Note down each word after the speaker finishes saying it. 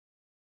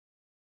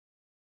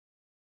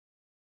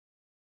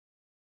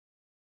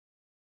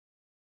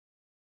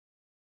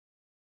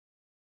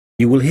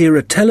You will hear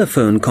a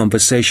telephone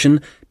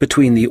conversation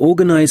between the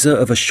organizer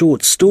of a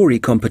short story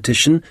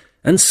competition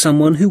and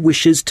someone who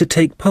wishes to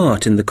take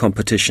part in the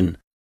competition.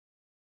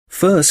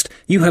 First,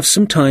 you have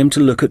some time to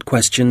look at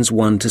questions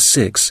 1 to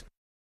 6.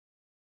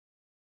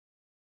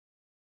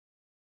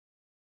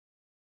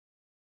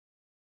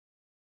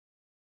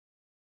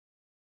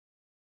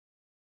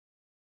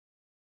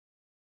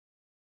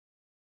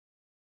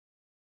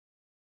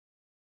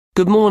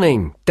 Good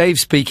morning. Dave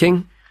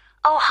speaking.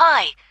 Oh,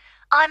 hi.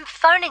 I'm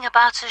phoning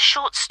about a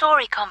short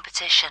story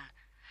competition.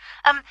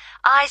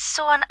 I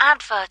saw an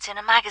advert in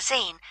a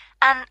magazine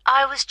and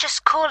I was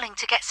just calling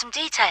to get some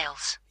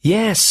details.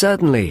 Yes,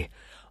 certainly.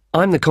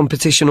 I'm the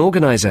competition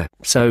organizer,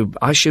 so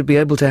I should be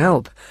able to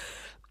help.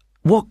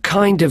 What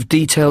kind of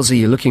details are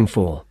you looking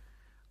for?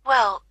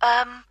 Well,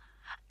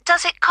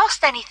 does it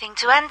cost anything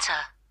to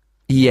enter?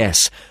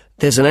 Yes,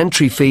 there's an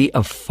entry fee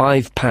of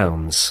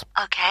 £5.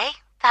 Okay,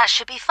 that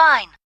should be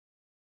fine.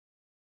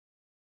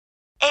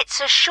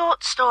 It's a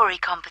short story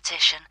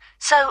competition,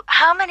 so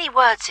how many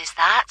words is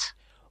that?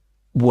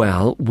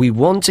 Well, we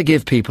want to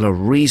give people a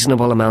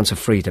reasonable amount of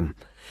freedom,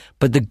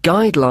 but the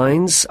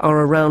guidelines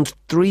are around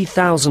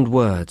 3,000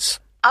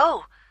 words.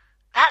 Oh,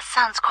 that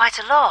sounds quite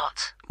a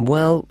lot.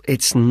 Well,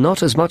 it's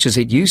not as much as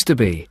it used to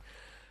be.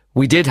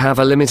 We did have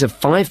a limit of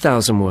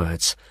 5,000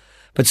 words,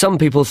 but some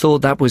people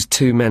thought that was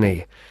too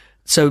many.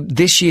 So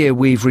this year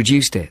we've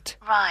reduced it.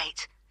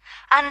 Right.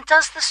 And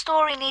does the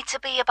story need to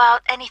be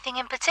about anything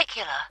in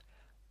particular?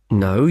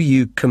 No,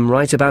 you can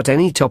write about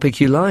any topic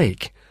you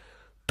like.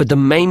 But the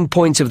main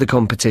point of the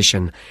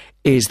competition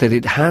is that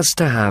it has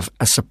to have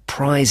a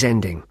surprise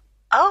ending.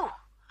 Oh,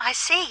 I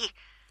see.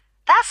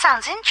 That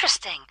sounds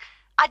interesting.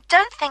 I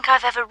don't think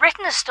I've ever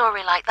written a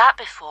story like that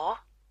before.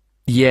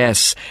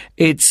 Yes,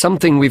 it's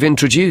something we've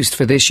introduced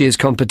for this year's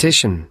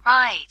competition.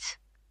 Right.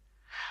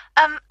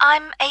 I'm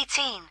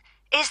 18.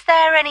 Is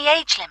there any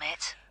age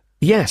limit?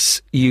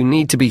 Yes, you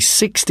need to be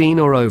 16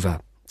 or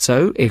over.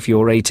 So, if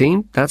you're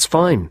 18, that's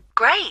fine.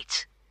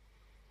 Great.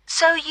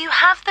 So you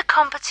have the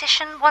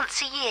competition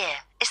once a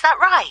year, is that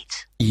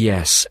right?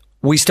 Yes.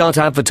 We start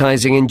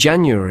advertising in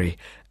January,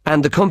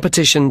 and the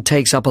competition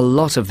takes up a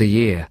lot of the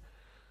year.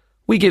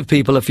 We give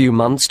people a few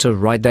months to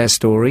write their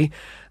story,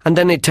 and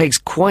then it takes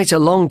quite a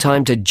long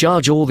time to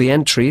judge all the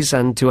entries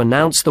and to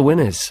announce the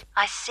winners.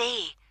 I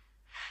see.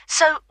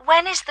 So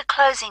when is the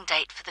closing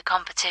date for the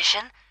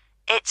competition?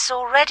 It's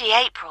already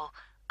April.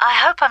 I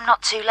hope I'm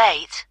not too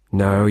late.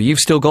 No, you've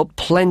still got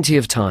plenty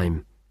of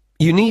time.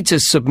 You need to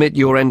submit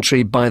your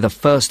entry by the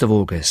 1st of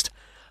August.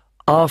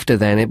 After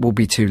then, it will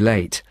be too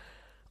late.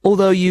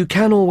 Although you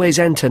can always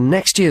enter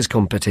next year's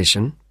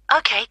competition.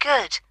 OK,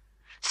 good.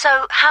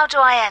 So how do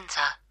I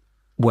enter?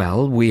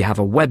 Well, we have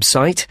a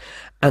website,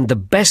 and the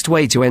best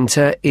way to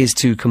enter is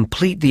to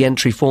complete the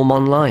entry form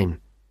online.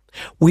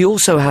 We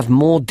also have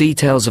more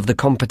details of the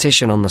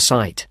competition on the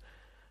site.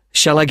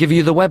 Shall I give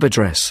you the web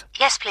address?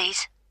 Yes,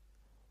 please.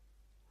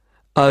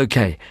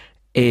 OK,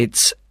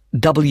 it's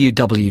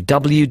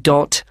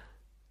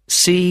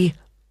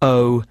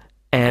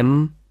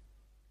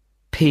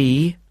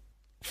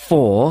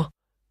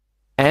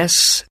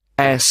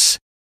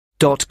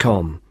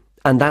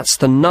and that's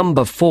the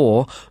number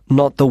 4,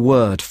 not the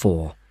word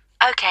 4.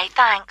 OK,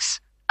 thanks.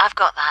 I've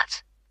got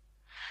that.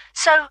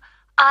 So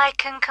I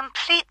can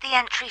complete the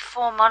entry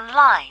form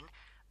online,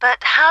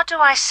 but how do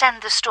I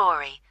send the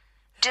story?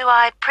 Do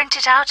I print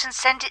it out and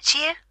send it to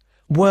you?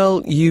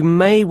 Well, you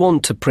may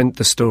want to print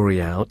the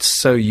story out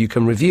so you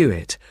can review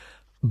it,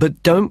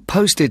 but don't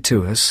post it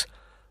to us.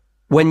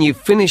 When you've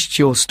finished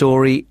your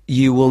story,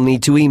 you will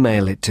need to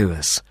email it to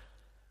us.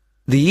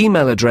 The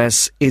email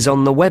address is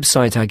on the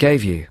website I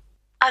gave you.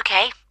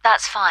 OK,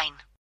 that's fine.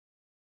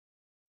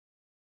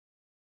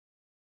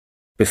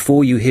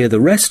 Before you hear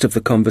the rest of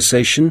the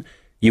conversation,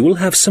 you will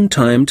have some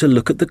time to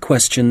look at the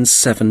questions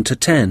 7 to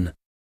 10.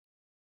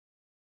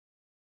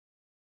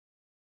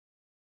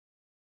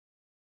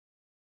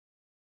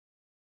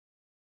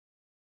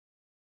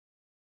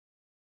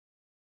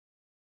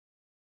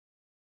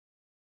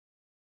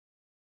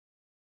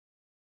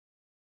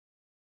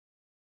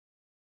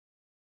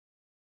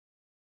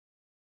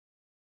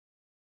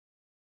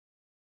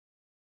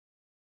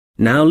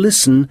 Now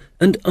listen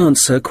and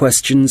answer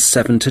questions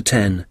 7 to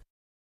 10.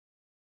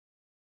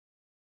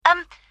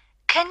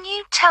 Can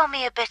you tell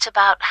me a bit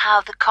about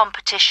how the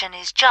competition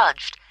is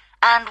judged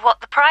and what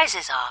the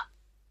prizes are?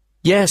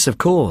 Yes, of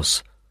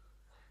course.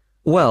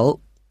 Well,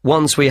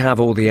 once we have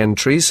all the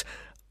entries,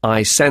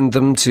 I send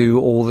them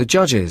to all the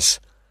judges.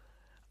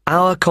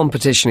 Our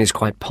competition is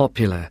quite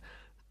popular,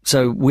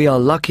 so we are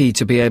lucky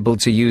to be able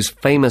to use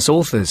famous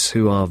authors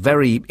who are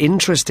very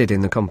interested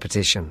in the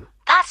competition.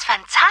 That's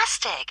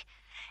fantastic!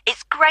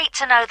 It's great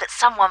to know that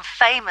someone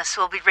famous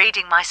will be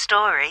reading my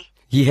story.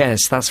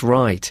 Yes, that's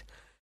right.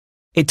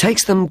 It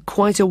takes them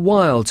quite a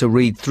while to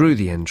read through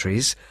the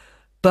entries,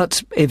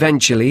 but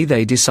eventually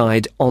they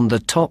decide on the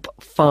top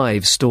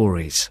 5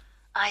 stories.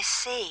 I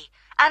see.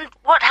 And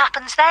what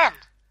happens then?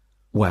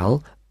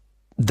 Well,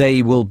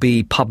 they will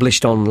be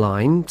published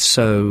online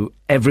so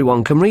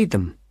everyone can read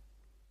them.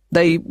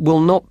 They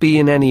will not be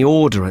in any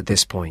order at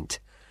this point.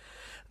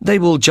 They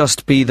will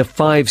just be the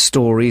 5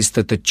 stories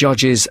that the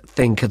judges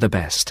think are the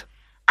best.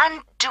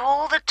 And do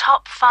all the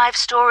top 5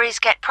 stories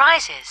get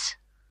prizes?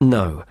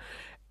 No,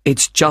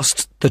 it's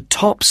just the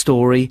top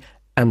story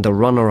and the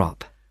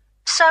runner-up.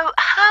 So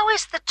how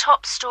is the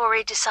top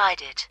story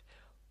decided?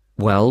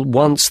 Well,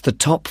 once the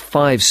top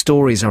 5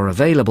 stories are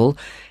available,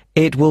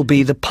 it will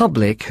be the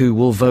public who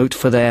will vote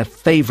for their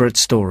favourite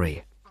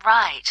story.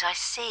 Right, I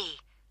see.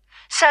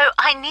 So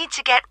I need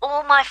to get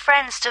all my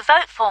friends to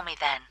vote for me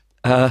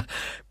then?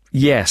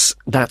 Yes,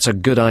 that's a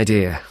good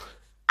idea.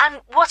 And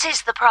what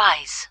is the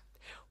prize?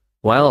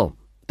 Well,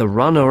 the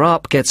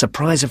runner-up gets a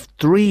prize of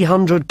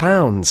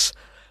 £300.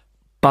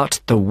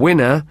 But the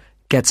winner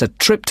gets a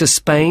trip to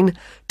Spain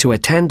to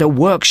attend a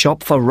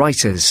workshop for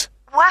writers.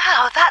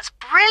 Wow, that's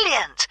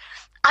brilliant!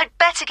 I'd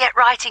better get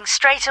writing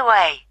straight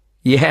away.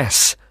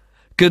 Yes.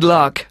 Good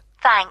luck.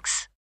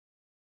 Thanks.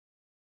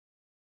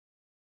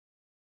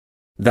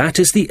 That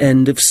is the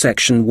end of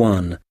section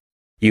 1.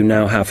 You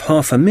now have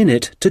half a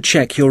minute to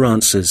check your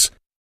answers.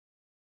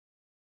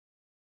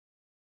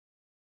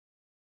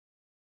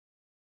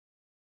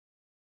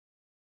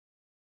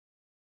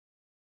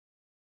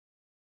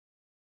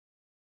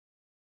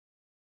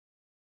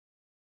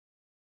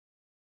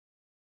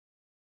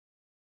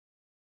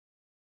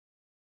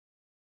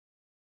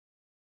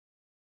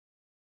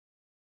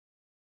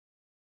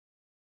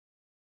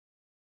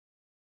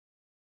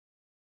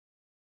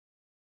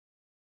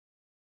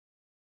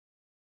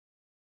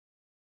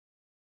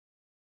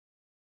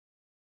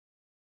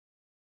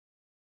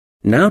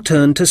 Now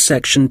turn to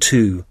section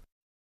 2.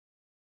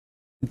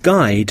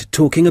 Guide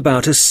talking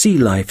about a sea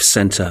life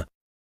centre.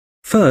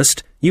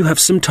 First, you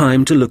have some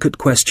time to look at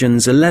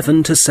questions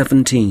 11 to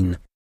 17.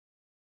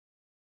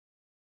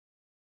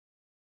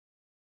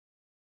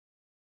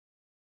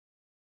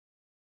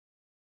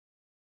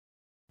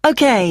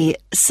 Okay,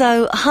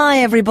 so hi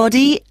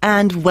everybody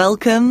and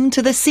welcome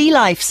to the Sea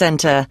Life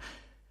Centre.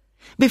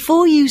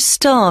 Before you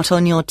start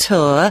on your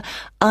tour,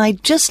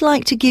 I'd just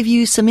like to give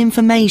you some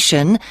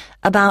information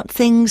about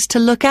things to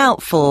look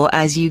out for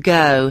as you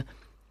go.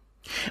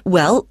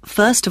 Well,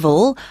 first of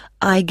all,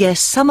 I guess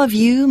some of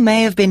you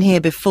may have been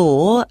here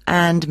before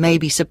and may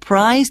be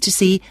surprised to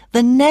see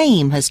the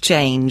name has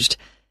changed.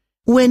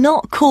 We're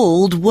not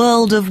called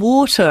World of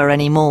Water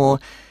anymore.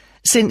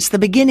 Since the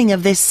beginning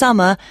of this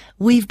summer,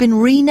 we've been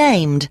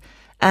renamed,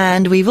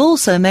 and we've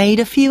also made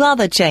a few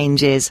other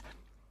changes.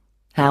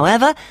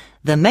 However,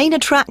 the main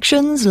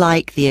attractions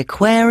like the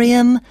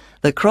aquarium,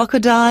 the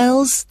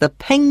crocodiles, the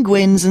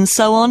penguins and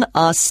so on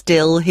are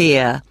still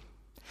here.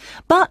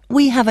 But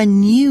we have a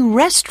new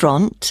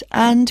restaurant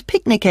and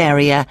picnic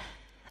area,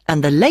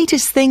 and the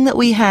latest thing that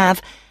we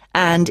have,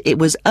 and it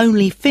was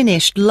only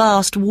finished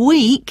last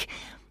week,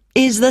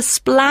 is the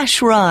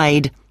splash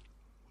ride.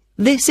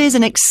 This is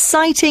an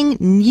exciting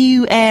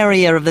new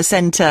area of the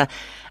centre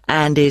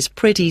and is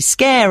pretty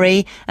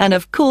scary, and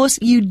of course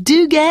you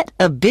do get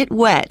a bit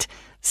wet,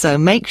 so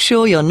make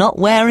sure you're not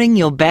wearing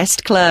your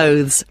best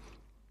clothes.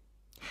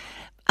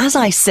 As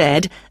I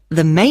said,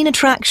 the main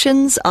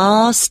attractions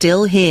are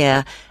still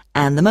here,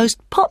 and the most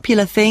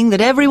popular thing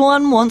that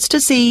everyone wants to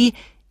see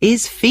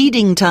is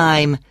feeding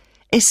time,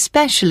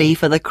 especially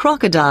for the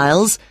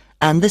crocodiles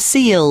and the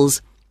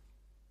seals.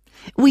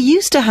 We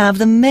used to have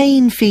the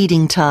main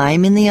feeding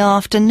time in the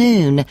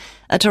afternoon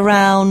at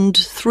around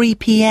 3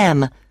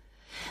 p.m,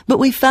 but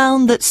we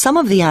found that some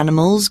of the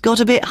animals got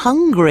a bit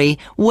hungry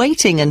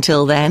waiting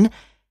until then,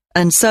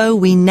 and so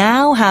we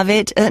now have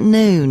it at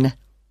noon.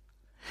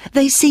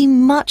 They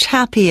seem much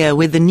happier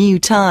with the new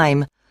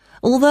time,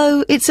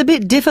 although it's a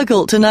bit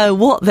difficult to know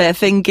what they're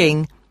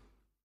thinking.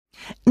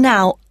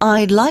 Now,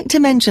 I'd like to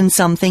mention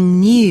something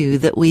new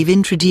that we've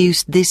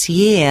introduced this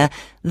year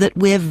that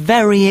we're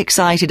very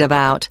excited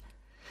about.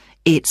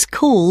 It's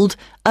called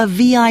a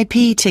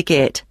VIP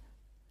ticket.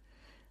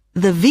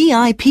 The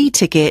VIP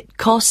ticket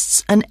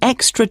costs an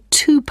extra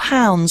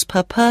 £2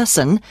 per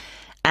person,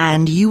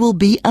 and you will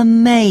be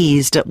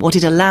amazed at what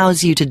it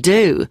allows you to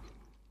do.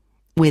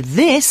 With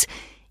this,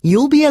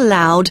 you'll be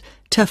allowed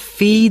to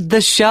feed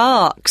the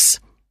sharks.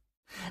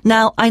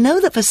 Now, I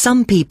know that for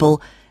some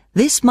people,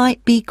 this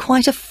might be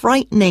quite a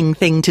frightening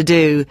thing to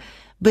do,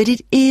 but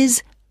it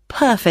is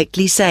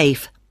perfectly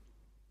safe.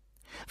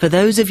 For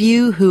those of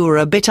you who are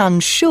a bit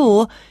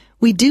unsure,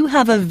 we do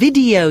have a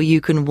video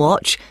you can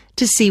watch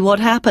to see what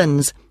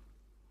happens.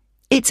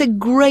 It's a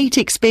great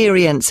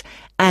experience,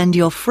 and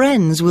your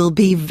friends will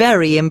be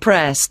very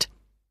impressed.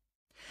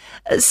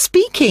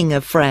 Speaking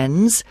of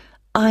friends,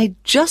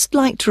 I'd just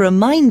like to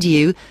remind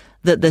you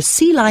that the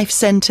Sea Life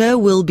Centre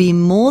will be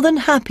more than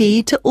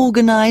happy to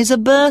organise a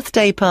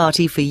birthday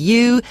party for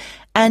you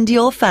and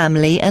your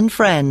family and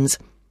friends.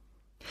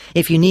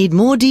 If you need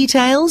more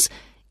details,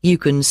 you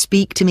can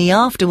speak to me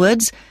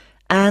afterwards,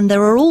 and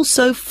there are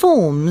also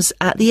forms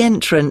at the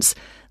entrance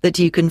that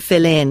you can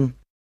fill in.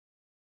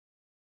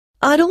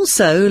 I'd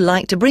also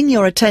like to bring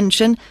your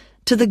attention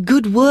to the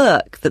good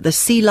work that the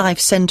Sea Life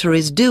Centre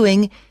is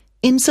doing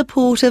in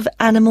support of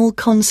animal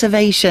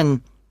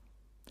conservation.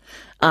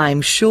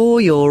 I'm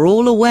sure you're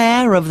all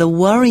aware of the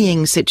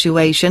worrying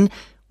situation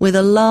with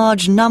a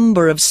large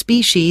number of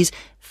species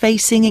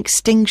facing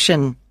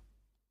extinction.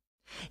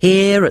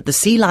 Here at the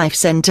Sea Life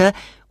Centre,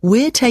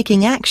 we're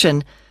taking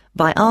action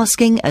by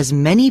asking as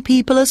many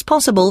people as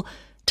possible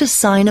to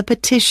sign a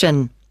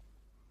petition.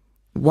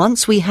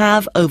 Once we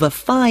have over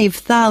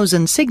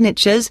 5,000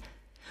 signatures,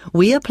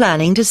 we are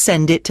planning to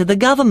send it to the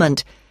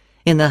government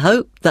in the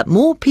hope that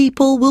more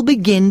people will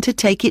begin to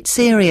take it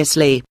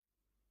seriously.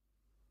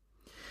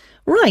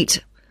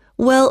 Right,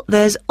 well,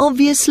 there's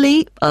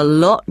obviously a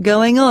lot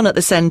going on at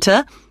the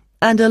centre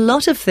and a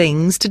lot of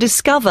things to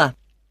discover.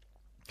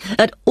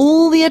 At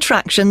all the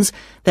attractions,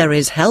 there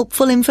is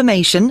helpful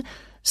information,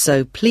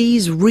 so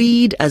please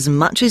read as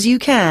much as you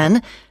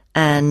can,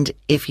 and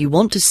if you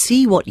want to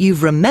see what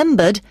you've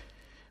remembered,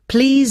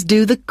 please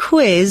do the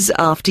quiz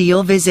after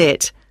your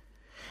visit.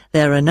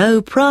 There are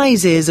no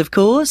prizes, of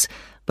course,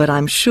 but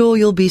I'm sure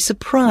you'll be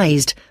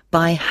surprised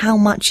by how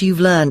much you've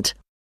learnt.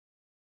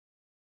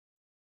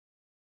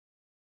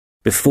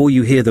 Before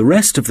you hear the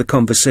rest of the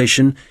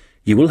conversation,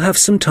 you will have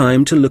some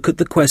time to look at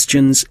the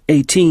questions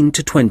 18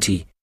 to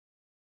 20.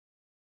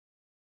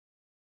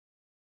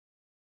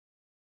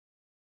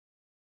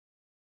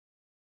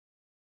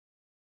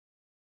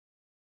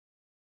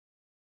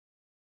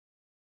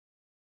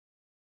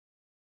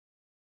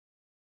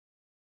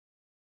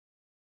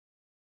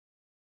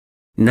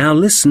 Now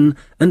listen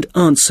and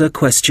answer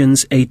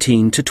questions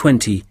 18 to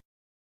 20.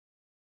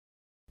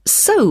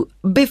 So,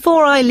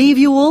 before I leave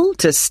you all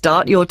to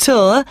start your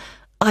tour,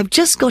 I've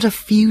just got a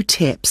few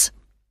tips.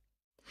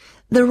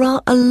 There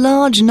are a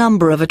large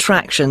number of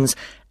attractions,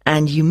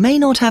 and you may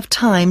not have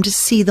time to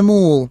see them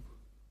all.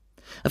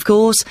 Of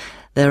course,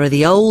 there are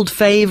the old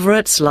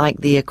favourites like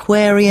the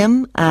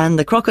aquarium and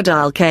the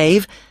crocodile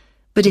cave,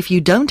 but if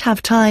you don't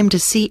have time to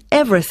see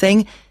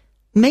everything,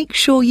 make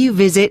sure you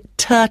visit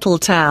Turtle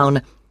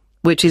Town,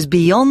 which is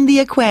beyond the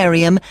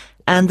aquarium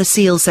and the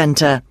seal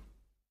centre.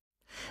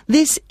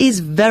 This is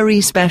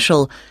very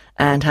special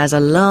and has a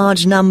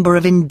large number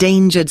of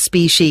endangered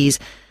species,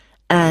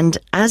 and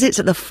as it's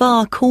at the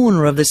far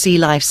corner of the Sea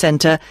Life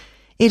Centre,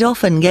 it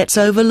often gets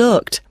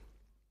overlooked.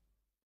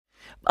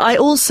 I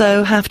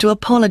also have to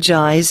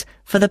apologise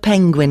for the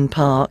Penguin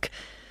Park.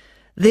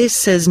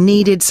 This has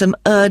needed some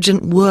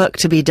urgent work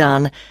to be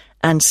done,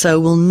 and so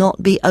will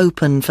not be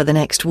open for the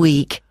next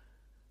week.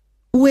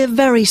 We're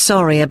very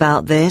sorry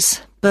about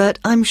this, but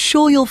I'm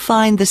sure you'll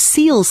find the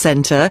Seal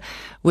Centre,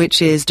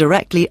 which is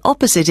directly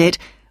opposite it,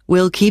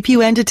 will keep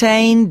you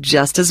entertained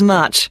just as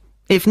much,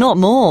 if not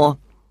more.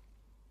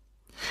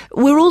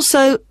 We're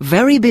also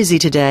very busy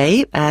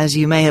today, as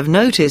you may have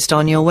noticed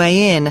on your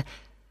way in.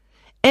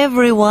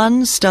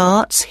 Everyone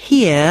starts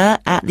here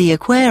at the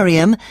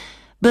aquarium,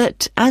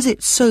 but as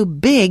it's so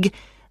big,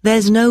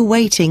 there's no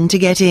waiting to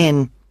get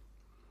in.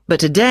 But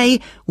today,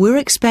 we're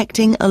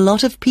expecting a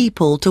lot of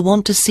people to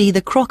want to see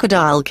the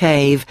crocodile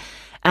cave,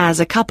 as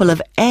a couple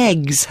of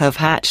eggs have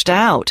hatched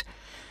out.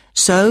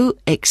 So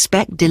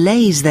expect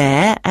delays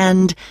there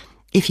and,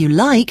 if you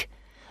like,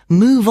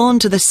 move on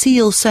to the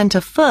Seal Centre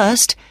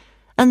first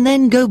and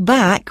then go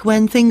back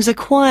when things are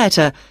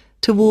quieter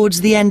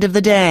towards the end of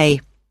the day.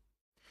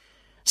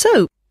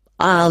 So,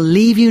 I'll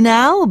leave you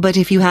now, but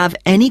if you have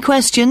any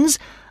questions,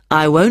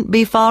 I won't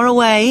be far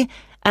away,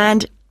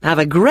 and have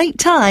a great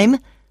time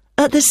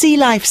at the Sea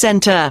Life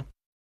Centre.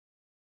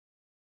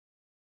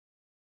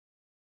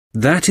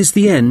 That is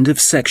the end of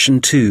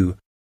section 2.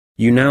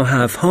 You now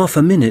have half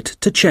a minute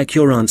to check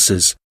your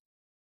answers.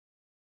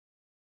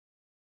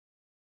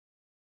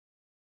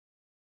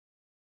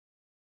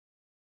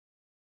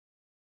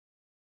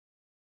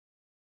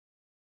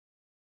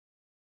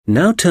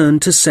 Now turn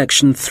to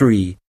section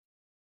 3.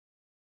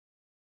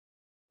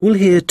 We'll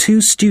hear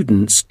two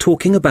students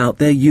talking about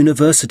their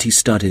university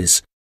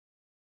studies.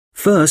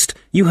 First,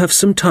 you have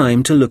some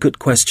time to look at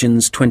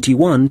questions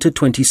 21 to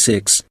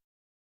 26.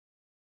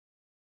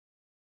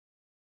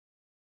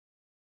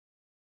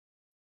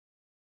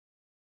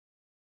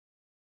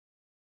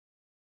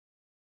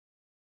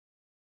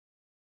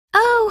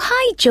 Oh,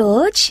 hi,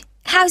 George.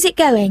 How's it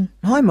going?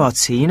 Hi,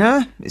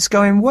 Martina. It's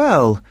going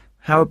well.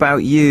 How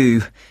about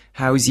you?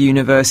 How's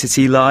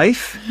university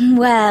life?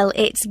 Well,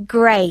 it's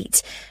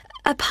great.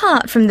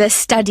 Apart from the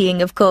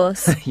studying, of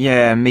course.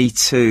 Yeah, me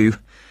too.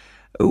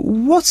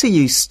 What are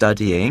you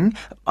studying?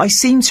 I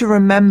seem to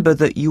remember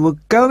that you were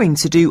going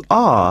to do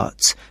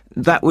art.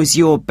 That was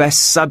your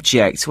best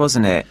subject,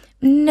 wasn't it?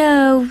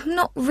 No,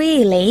 not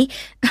really.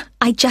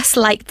 I just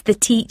liked the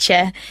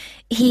teacher.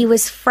 He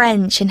was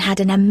French and had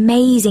an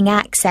amazing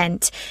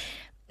accent.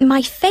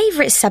 My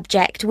favourite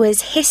subject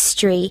was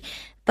history,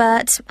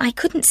 but I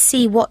couldn't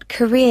see what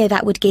career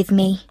that would give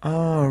me.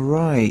 Oh,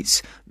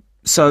 right.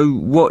 So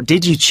what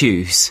did you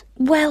choose?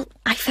 Well,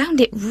 I found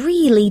it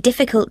really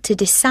difficult to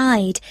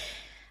decide.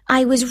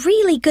 I was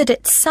really good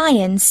at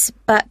science,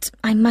 but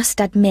I must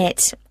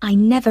admit I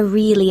never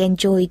really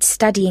enjoyed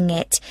studying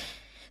it.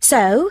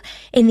 So,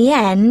 in the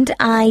end,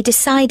 I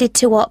decided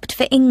to opt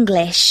for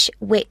English,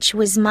 which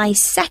was my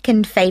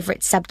second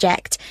favourite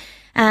subject.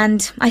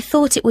 and I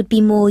thought it would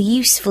be more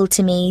useful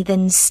to me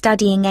than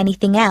studying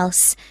anything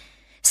else.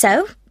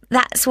 So,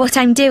 that's what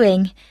I'm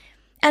doing.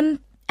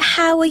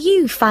 How are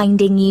you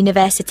finding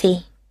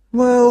university?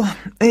 Well,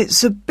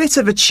 it's a bit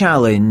of a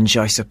challenge,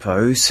 I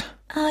suppose.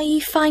 Are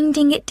you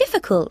finding it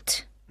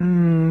difficult?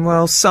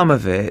 Well, some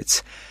of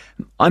it.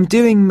 I'm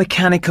doing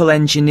mechanical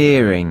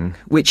engineering,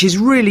 which is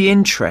really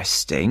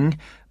interesting,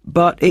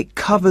 but it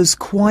covers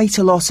quite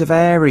a lot of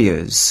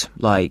areas,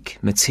 like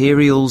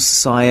materials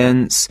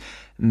science,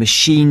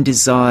 machine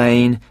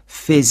design,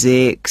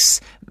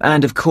 physics,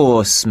 and of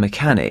course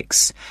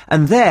mechanics.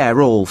 And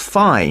they're all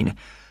fine.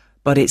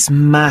 But it's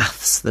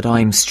maths that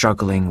I'm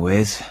struggling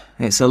with.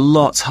 It's a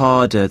lot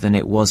harder than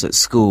it was at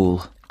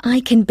school.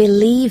 I can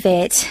believe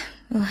it.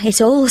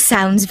 It all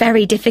sounds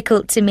very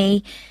difficult to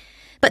me.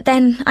 But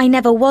then I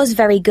never was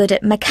very good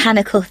at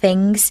mechanical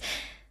things.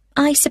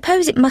 I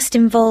suppose it must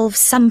involve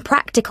some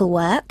practical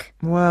work.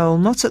 Well,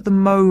 not at the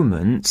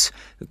moment.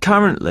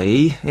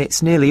 Currently,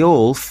 it's nearly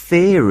all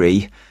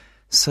theory,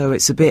 so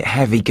it's a bit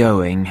heavy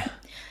going.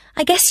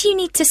 I guess you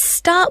need to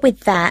start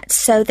with that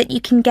so that you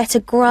can get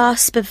a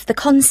grasp of the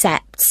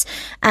concepts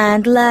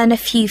and learn a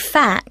few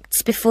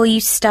facts before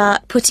you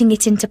start putting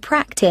it into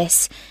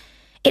practice.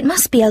 It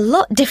must be a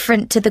lot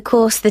different to the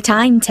course that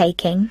I'm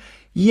taking.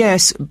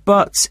 Yes,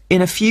 but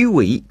in a few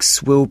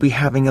weeks we'll be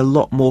having a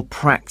lot more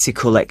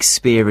practical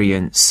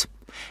experience.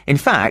 In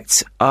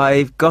fact,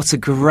 I've got a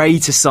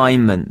great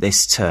assignment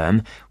this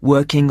term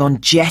working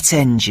on jet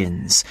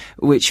engines,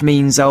 which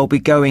means I'll be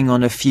going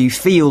on a few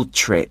field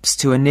trips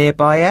to a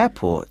nearby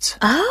airport.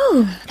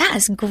 Oh,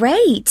 that's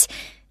great.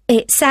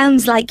 It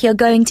sounds like you're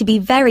going to be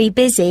very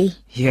busy.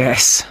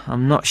 Yes,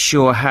 I'm not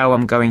sure how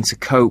I'm going to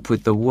cope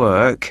with the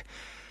work.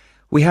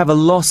 We have a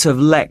lot of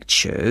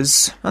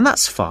lectures, and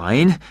that's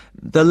fine.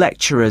 The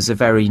lecturers are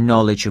very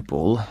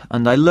knowledgeable,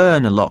 and I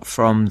learn a lot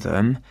from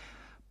them.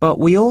 But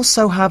we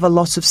also have a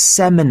lot of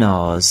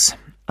seminars,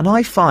 and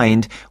I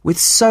find with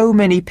so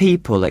many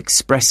people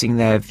expressing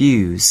their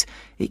views,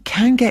 it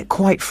can get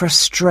quite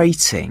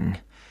frustrating.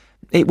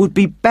 It would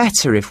be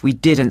better if we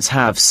didn't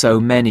have so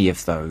many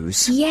of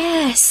those.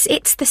 Yes,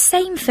 it's the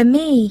same for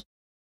me.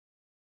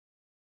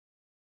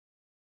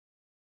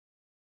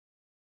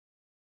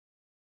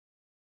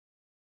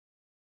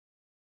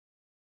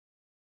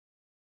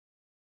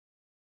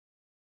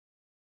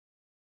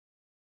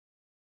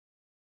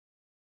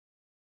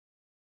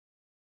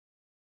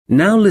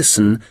 Now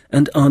listen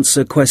and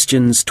answer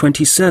questions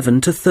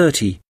 27 to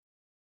 30.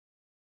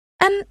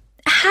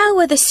 How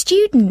are the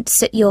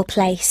students at your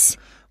place?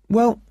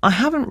 Well, I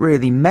haven't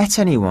really met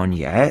anyone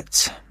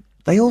yet.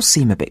 They all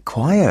seem a bit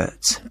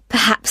quiet.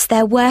 Perhaps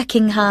they're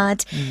working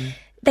hard.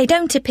 They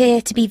don't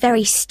appear to be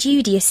very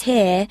studious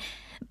here,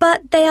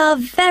 but they are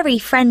very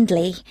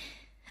friendly.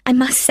 I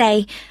must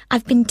say,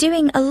 I've been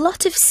doing a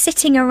lot of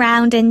sitting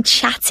around and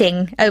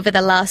chatting over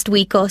the last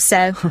week or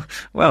so.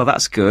 Well,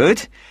 that's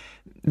good.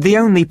 The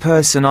only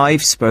person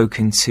I've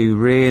spoken to,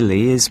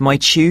 really, is my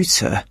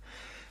tutor.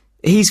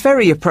 He's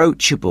very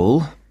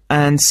approachable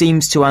and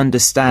seems to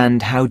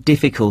understand how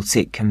difficult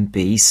it can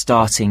be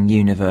starting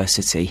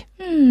university.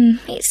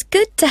 It's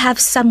good to have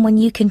someone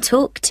you can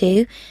talk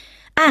to,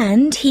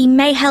 and he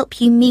may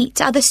help you meet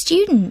other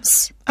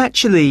students.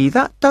 Actually,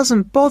 that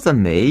doesn't bother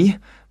me.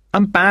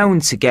 I'm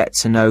bound to get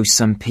to know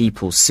some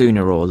people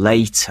sooner or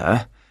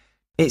later.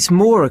 It's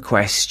more a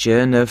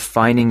question of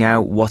finding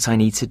out what I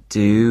need to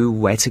do,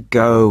 where to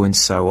go, and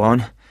so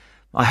on.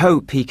 I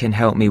hope he can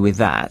help me with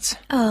that.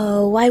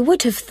 Oh, I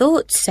would have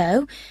thought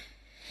so.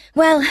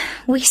 Well,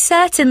 we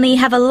certainly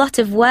have a lot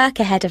of work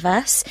ahead of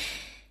us.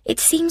 It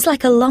seems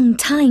like a long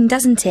time,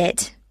 doesn't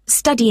it?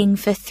 Studying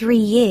for 3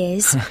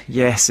 years.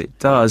 Yes, it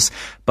does.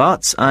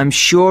 But I'm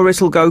sure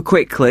it'll go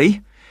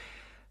quickly.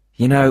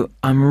 You know,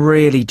 I'm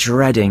really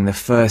dreading the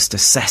first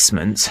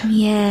assessment.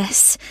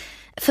 Yes.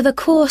 For the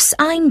course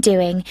I'm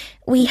doing,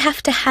 we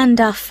have to hand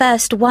our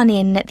first one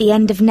in at the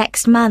end of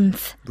next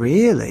month.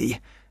 Really?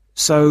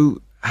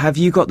 So, have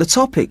you got the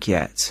topic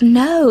yet?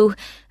 No,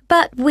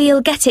 but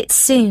we'll get it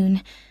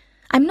soon.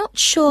 I'm not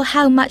sure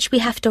how much we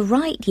have to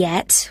write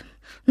yet.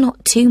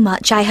 Not too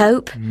much, I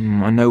hope.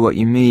 I know what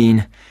you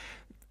mean.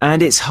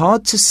 And it's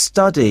hard to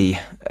study,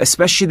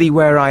 especially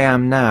where I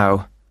am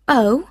now.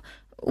 Oh,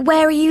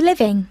 where are you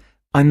living?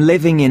 I'm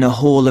living in a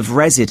hall of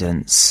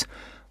residence.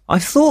 I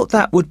thought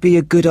that would be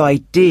a good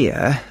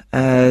idea,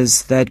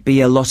 as there'd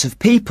be a lot of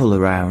people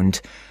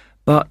around,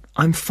 but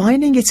I'm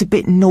finding it a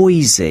bit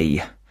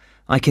noisy.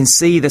 I can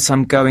see that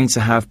I'm going to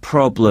have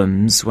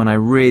problems when I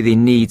really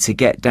need to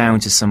get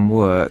down to some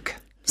work.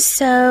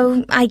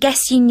 So, I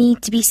guess you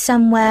need to be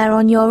somewhere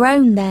on your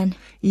own then?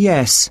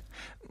 Yes.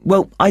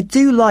 Well, I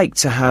do like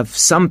to have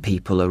some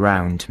people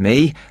around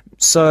me,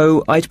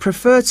 so I'd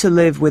prefer to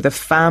live with a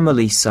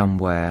family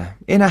somewhere,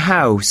 in a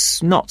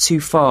house not too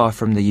far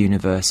from the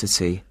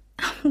university.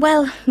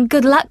 Well,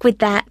 good luck with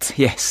that.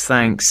 Yes,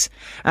 thanks.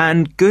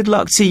 And good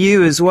luck to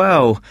you as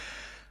well.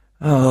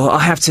 Oh, I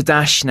have to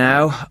dash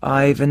now.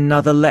 I've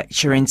another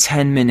lecture in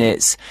 10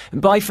 minutes.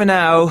 Bye for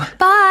now.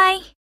 Bye.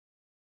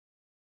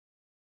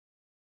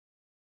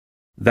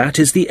 That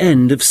is the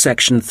end of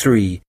section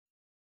 3.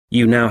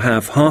 You now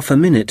have half a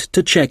minute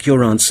to check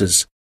your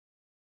answers.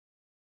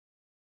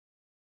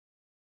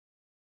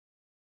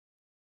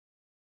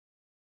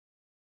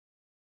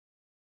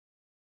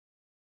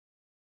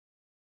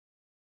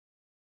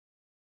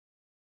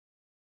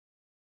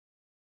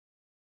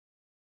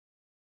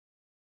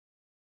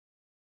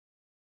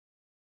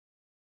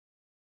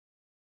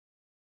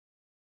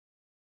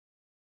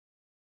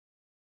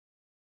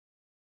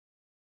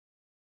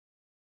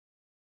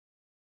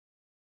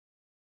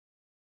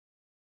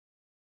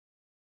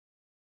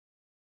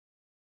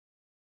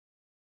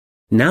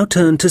 Now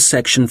turn to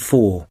section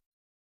 4.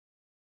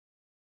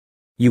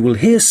 You will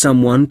hear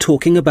someone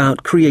talking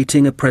about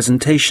creating a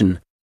presentation.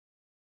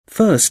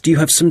 First, you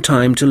have some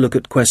time to look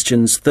at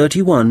questions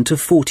 31 to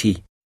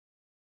 40.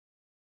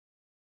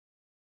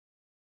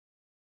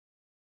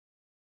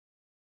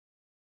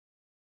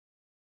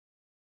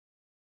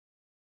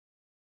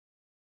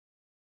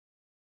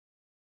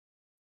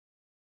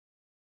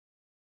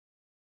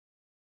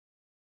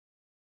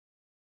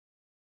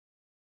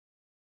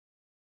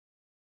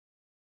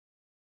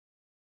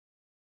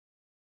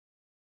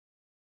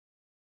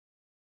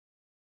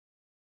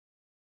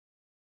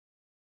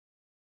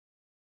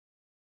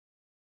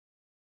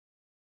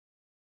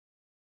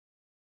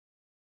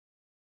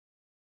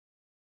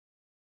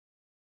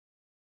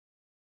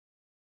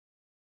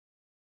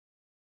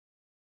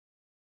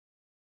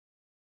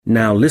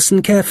 Now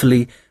listen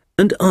carefully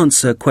and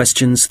answer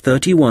questions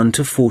 31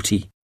 to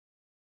 40.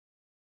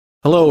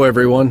 Hello,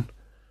 everyone.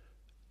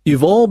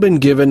 You've all been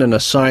given an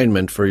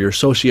assignment for your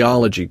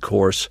sociology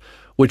course,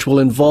 which will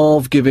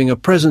involve giving a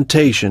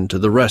presentation to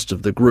the rest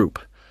of the group.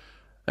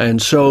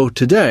 And so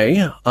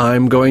today,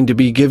 I'm going to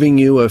be giving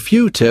you a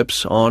few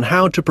tips on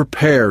how to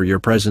prepare your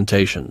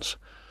presentations.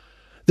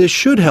 This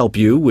should help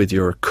you with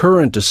your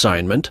current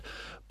assignment,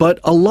 but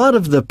a lot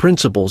of the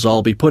principles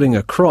I'll be putting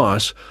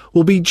across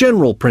will be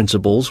general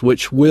principles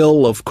which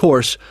will, of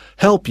course,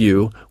 help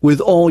you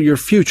with all your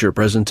future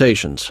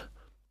presentations.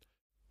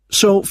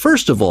 So,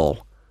 first of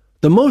all,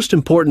 the most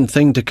important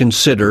thing to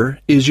consider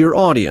is your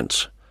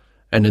audience,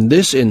 and in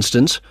this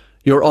instance,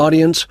 your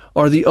audience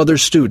are the other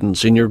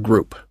students in your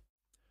group.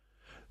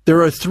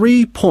 There are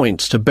 3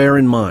 points to bear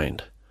in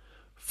mind.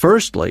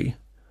 Firstly,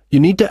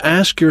 you need to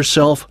ask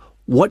yourself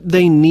what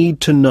they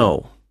need to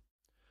know.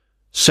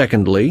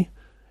 Secondly,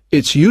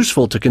 it's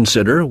useful to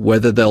consider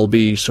whether they'll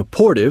be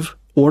supportive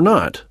or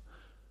not.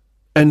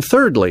 And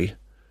thirdly,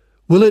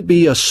 will it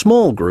be a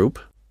small group,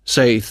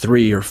 say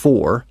 3 or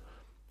 4,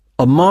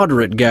 a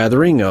moderate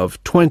gathering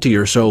of 20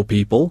 or so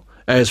people,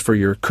 as for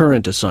your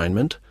current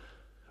assignment,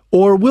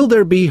 or will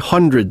there be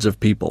hundreds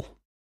of people?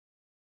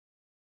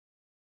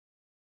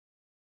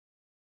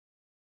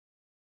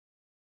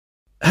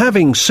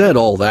 Having said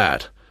all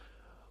that,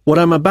 what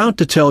I'm about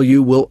to tell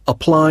you will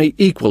apply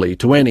equally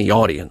to any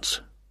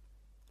audience.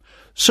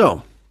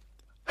 So,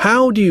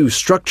 how do you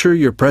structure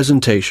your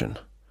presentation?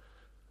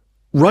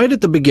 Right at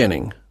the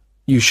beginning,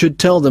 you should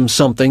tell them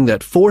something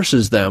that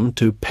forces them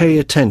to pay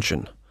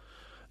attention.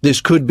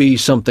 This could be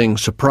something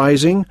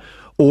surprising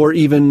or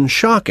even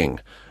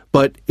shocking,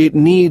 but it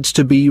needs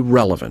to be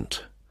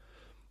relevant.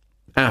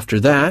 After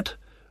that,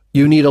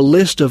 you need a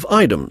list of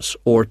items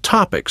or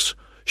topics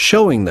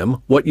showing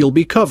them what you'll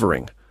be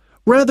covering,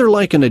 rather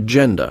like an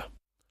agenda.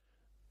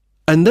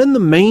 And then the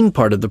main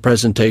part of the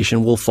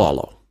presentation will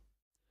follow.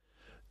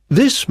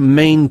 This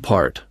main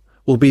part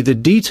will be the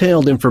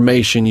detailed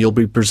information you'll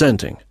be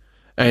presenting,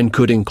 and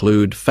could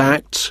include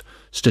facts,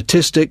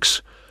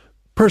 statistics,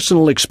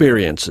 personal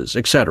experiences,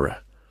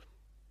 etc.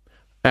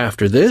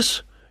 After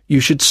this, you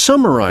should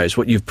summarize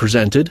what you've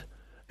presented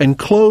and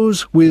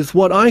close with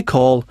what I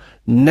call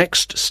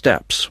next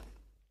steps.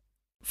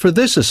 For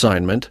this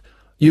assignment,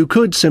 you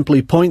could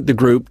simply point the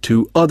group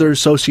to other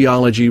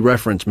sociology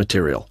reference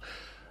material.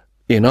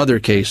 In other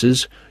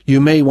cases, you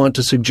may want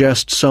to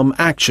suggest some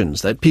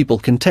actions that people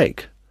can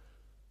take.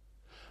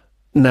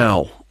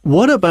 Now,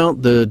 what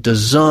about the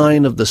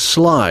design of the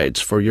slides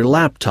for your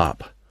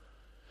laptop?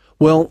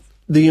 Well,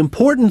 the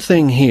important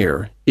thing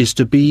here is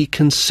to be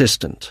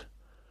consistent.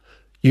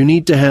 You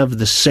need to have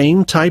the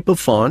same type of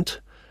font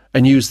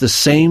and use the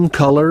same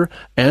color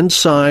and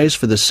size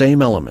for the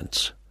same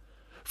elements.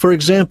 For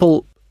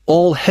example,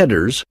 all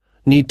headers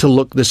need to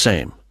look the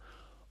same.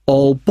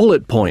 All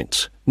bullet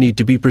points need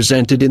to be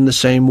presented in the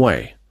same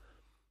way.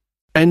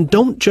 And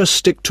don't just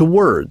stick to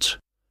words.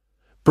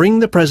 Bring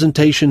the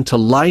presentation to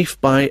life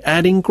by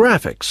adding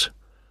graphics.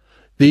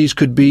 These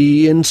could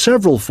be in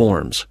several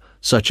forms,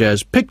 such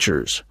as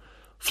pictures,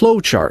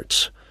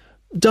 flowcharts,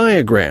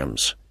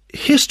 diagrams,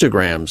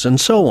 histograms, and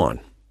so on.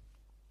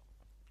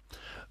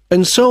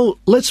 And so,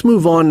 let's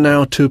move on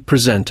now to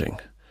presenting.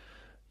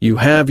 You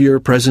have your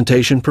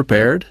presentation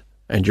prepared,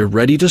 and you're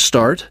ready to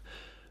start.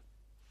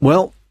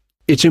 Well,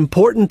 it's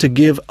important to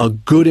give a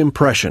good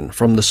impression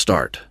from the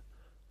start.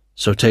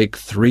 So take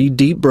 3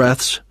 deep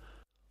breaths,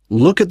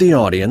 look at the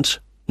audience,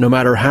 no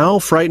matter how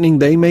frightening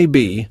they may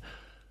be,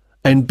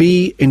 and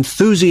be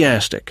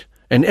enthusiastic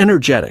and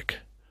energetic.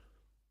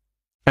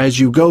 As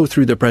you go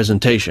through the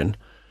presentation,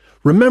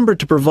 remember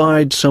to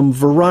provide some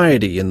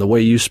variety in the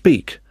way you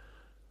speak.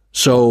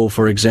 So,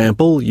 for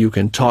example, you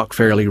can talk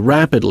fairly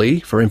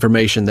rapidly for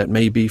information that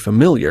may be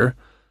familiar,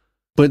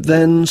 but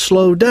then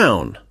slow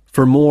down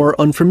for more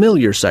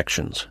unfamiliar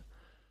sections.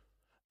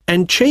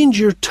 And change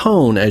your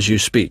tone as you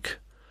speak.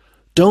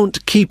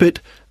 Don't keep it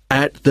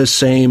at the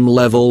same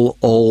level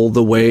all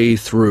the way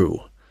through.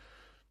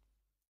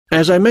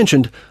 As I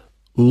mentioned,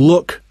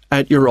 look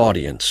at your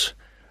audience.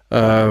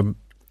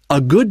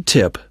 A good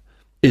tip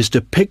is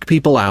to pick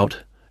people out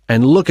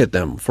and look at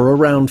them for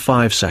around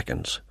 5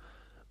 seconds.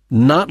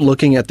 Not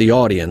looking at the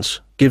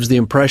audience gives the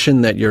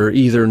impression that you're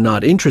either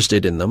not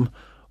interested in them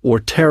or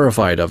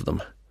terrified of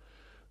them.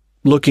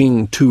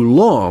 Looking too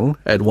long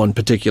at one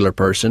particular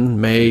person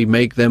may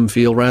make them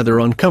feel rather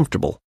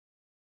uncomfortable.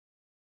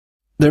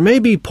 There may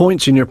be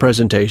points in your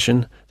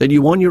presentation that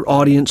you want your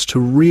audience to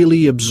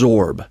really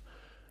absorb,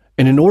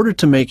 and in order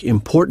to make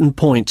important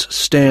points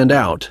stand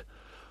out,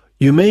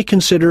 you may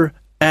consider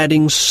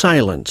adding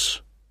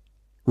silence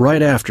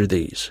right after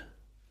these.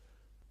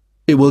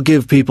 It will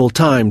give people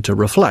time to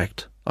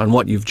reflect on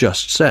what you've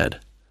just said.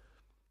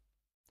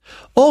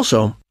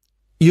 Also,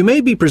 you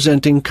may be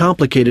presenting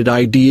complicated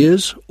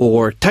ideas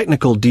or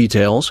technical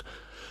details,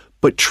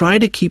 but try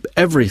to keep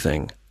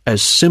everything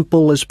as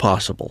simple as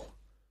possible.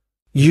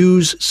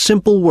 Use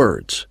simple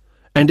words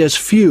and as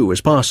few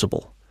as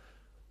possible.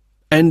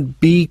 And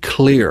be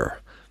clear.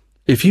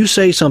 If you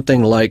say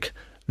something like,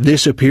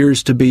 "This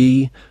appears to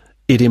be,"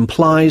 it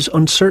implies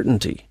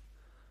uncertainty.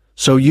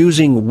 So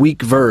using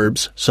weak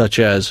verbs such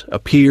as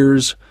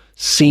appears,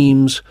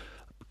 seems,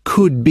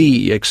 could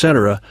be,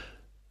 etc.,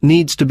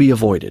 needs to be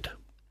avoided.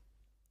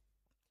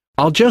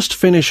 I'll just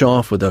finish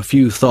off with a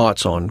few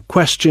thoughts on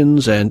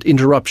questions and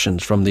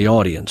interruptions from the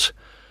audience.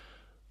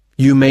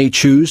 You may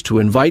choose to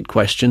invite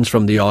questions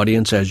from the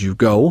audience as you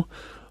go,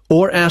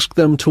 or ask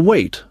them to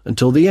wait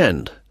until the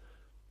end.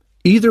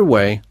 Either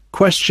way,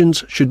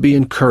 questions should be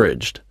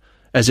encouraged,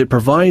 as it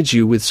provides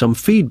you with some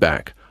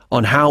feedback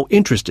on how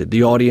interested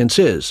the audience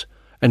is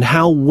and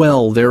how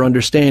well they're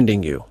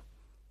understanding you.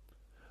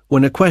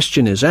 When a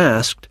question is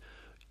asked,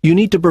 you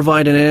need to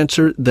provide an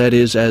answer that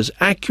is as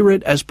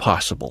accurate as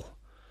possible.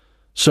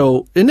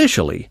 So,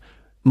 initially,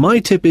 my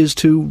tip is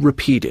to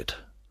repeat it.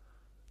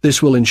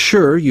 This will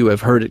ensure you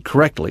have heard it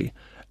correctly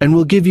and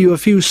will give you a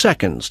few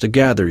seconds to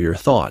gather your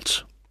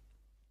thoughts.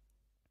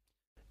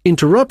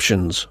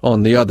 Interruptions,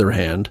 on the other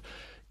hand,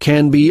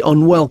 can be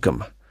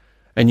unwelcome,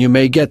 and you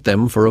may get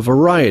them for a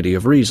variety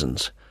of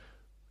reasons.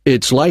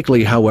 It's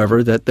likely,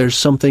 however, that there's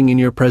something in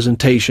your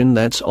presentation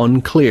that's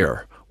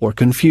unclear or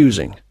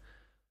confusing.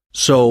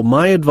 So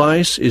my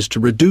advice is to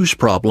reduce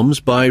problems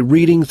by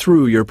reading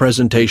through your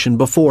presentation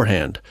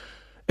beforehand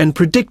and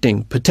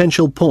predicting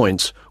potential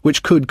points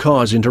which could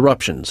cause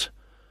interruptions.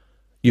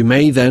 You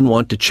may then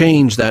want to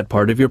change that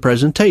part of your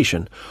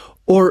presentation,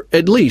 or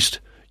at least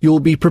you'll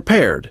be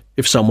prepared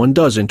if someone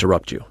does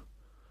interrupt you.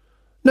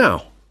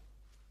 Now,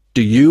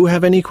 do you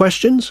have any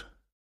questions?